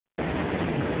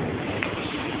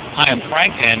Hi, I'm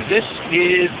Frank, and this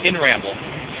is INRAMBLE.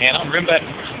 And I'm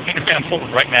INRAMBLE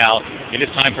right now. It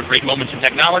is time for great moments in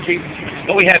technology.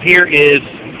 What we have here is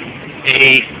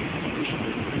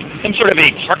some sort of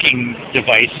a parking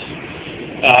device.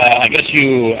 I guess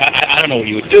I don't know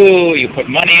what you would do. You put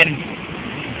money in.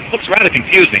 It looks rather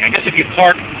confusing. I guess if you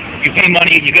park, you pay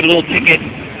money, you get a little ticket,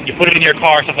 you put it in your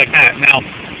car, stuff like that. Now,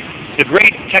 the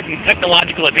great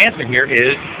technological advancement here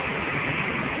is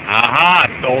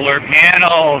solar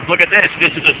panels. Look at this.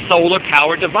 This is a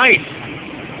solar-powered device.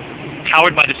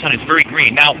 Powered by the sun. It's very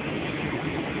green. Now,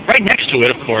 right next to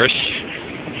it, of course,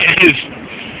 is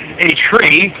a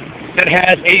tree that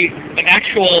has an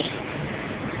actual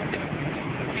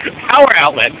power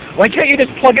outlet. Why can't you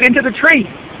just plug it into the tree?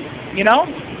 You know?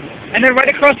 And then right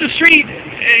across the street,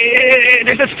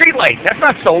 there's a street light. That's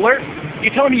not solar.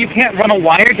 You're telling me you can't run a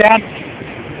wire down?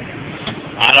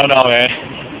 I don't know, man.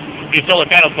 These solar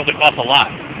panels supposed to cost a lot.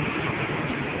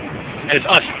 And it's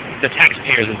us, the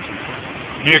taxpayers of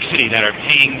New York City, that are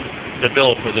paying the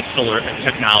bill for the solar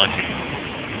technology.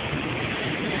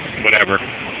 Whatever.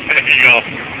 There you go.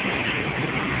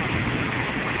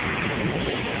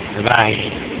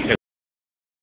 Goodbye.